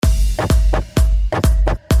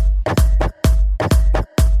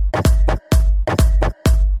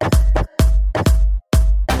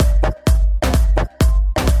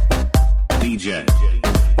DJ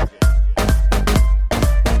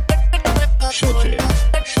Shojib,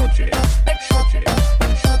 Shojib, Shojib,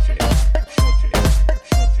 Shojib,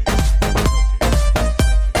 Shojib,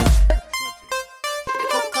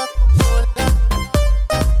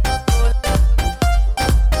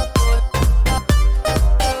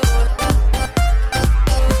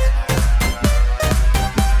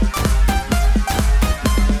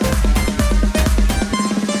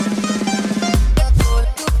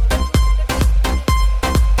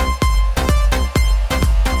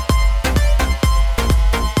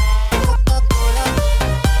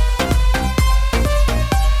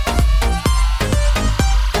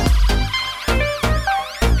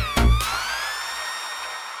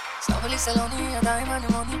 सलोनी अदाएं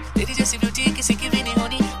मनमोनी तेरी जैसी beauty किसी की भी नहीं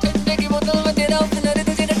होनी ठंडे की बोतल में तेरा ओपनर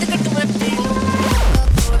तुझे कट कट मैं पी लूं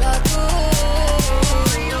थोड़ा तू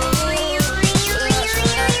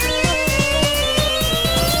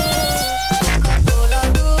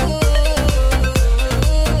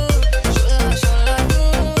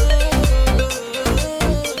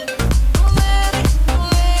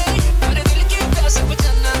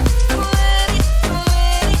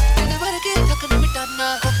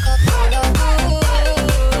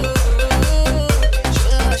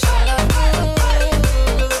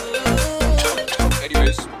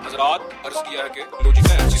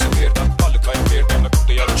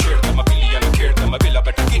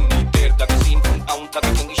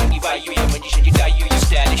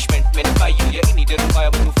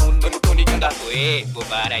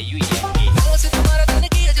Para you, yeah.